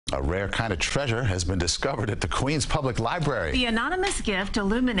A rare kind of treasure has been discovered at the Queens Public Library. The anonymous gift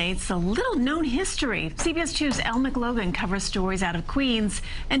illuminates a little-known history. CBS 2's Elle McLogan covers stories out of Queens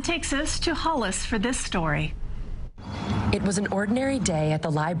and takes us to Hollis for this story. It was an ordinary day at the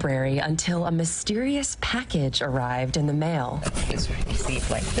library until a mysterious package arrived in the mail. It's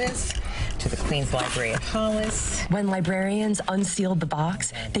received like this to the Queens Library at Hollis. When librarians unsealed the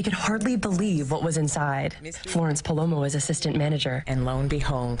box, they could hardly believe what was inside. Florence Palomo is assistant manager. And lo and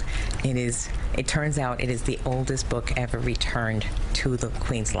behold, it turns out it is the oldest book ever returned to the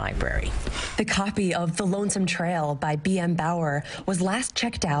Queens Library. The copy of The Lonesome Trail by B.M. Bauer was last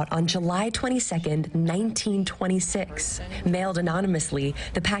checked out on July 22nd, 1926. Mailed anonymously,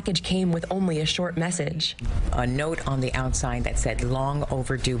 the package came with only a short message. A note on the outside that said, "Long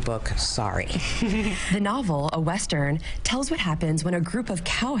overdue book, sorry." The novel, a Western, tells what happens when a group of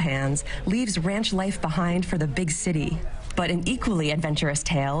cowhands leaves ranch life behind for the big city. But an equally adventurous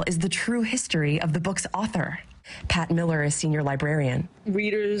tale is the true history of the book's author. Pat Miller is senior librarian.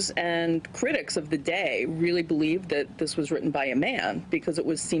 Readers and critics of the day really believed that this was written by a man because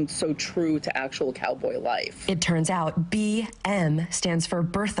it seemed so true to actual cowboy life. It turns out B.M. stands for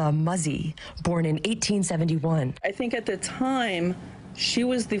Bertha Muzzy, born in 1871. I think at the time, she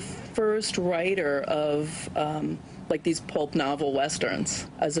was the first writer of like these pulp novel westerns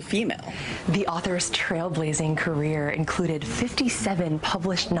as a female. The author's trailblazing career included 57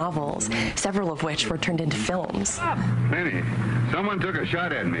 published novels, several of which were turned into films. Benny, someone took a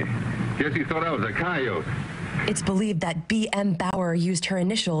shot at me. Guess he thought I was a coyote. It's believed that B.M. Bauer used her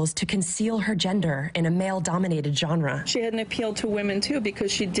initials to conceal her gender in a male-dominated genre. She had an appeal to women, too,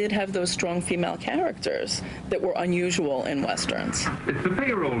 because she did have those strong female characters that were unusual in westerns. It's the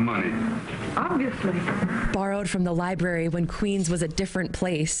payroll money. Obviously. Borrowed from the library when Queens was a different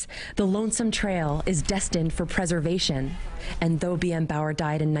place, The Lonesome Trail is destined for preservation. And though B.M. Bauer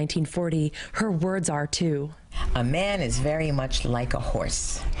died in 1940, her words are, too. A man is very much like a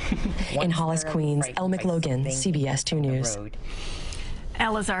horse. In Hollis, Queens, Elle McLogan, CBS 2 News.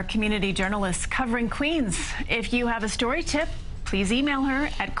 Elle is our community journalist covering Queens. If you have a story tip, please email her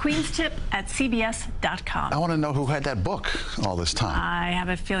at queenstip@cbs.com. I want to know who had that book all this time. I have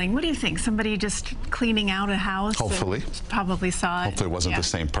a feeling. What do you think? Somebody just cleaning out a house? Hopefully. Probably saw it. Hopefully it wasn't the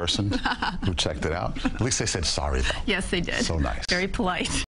same person who checked it out. At least they said sorry, though. Yes, they did. So nice. Very polite.